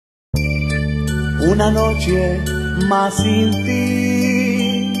Una noche más sin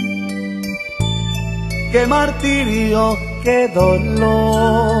ti, qué martirio, qué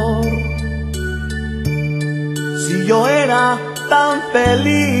dolor. Si yo era tan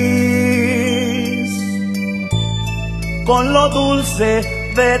feliz con lo dulce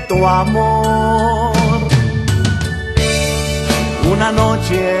de tu amor. Una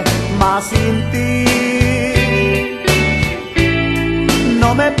noche más sin ti,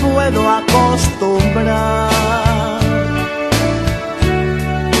 no me puedo acostumbrar.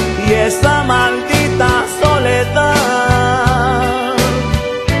 Y esa maldita soledad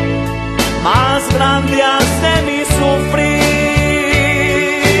más grande hace mi sufrir.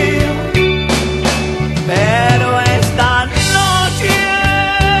 Pero esta noche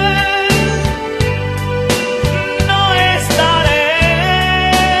no estaré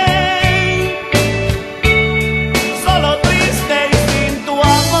solo, triste y sin tu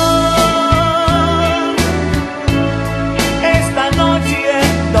amor. Esta noche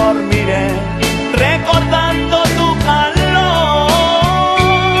dormiré recordando tu calor.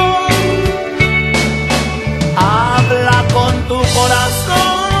 Habla con tu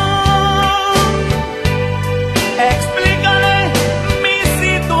corazón, explícale mi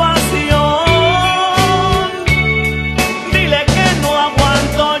situación, dile que no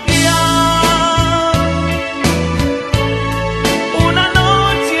aguanto ya una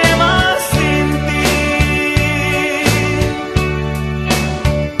noche más sin ti.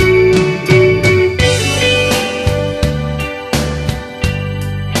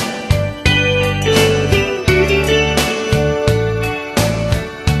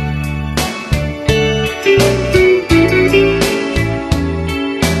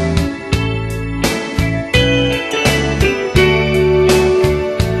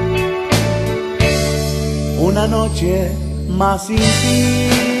 Una noche más sin ti,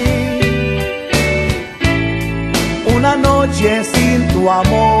 una noche sin tu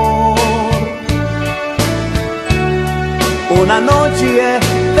amor, una noche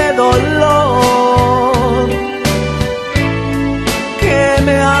de dolor que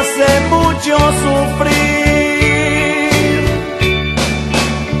me hace mucho sufrir.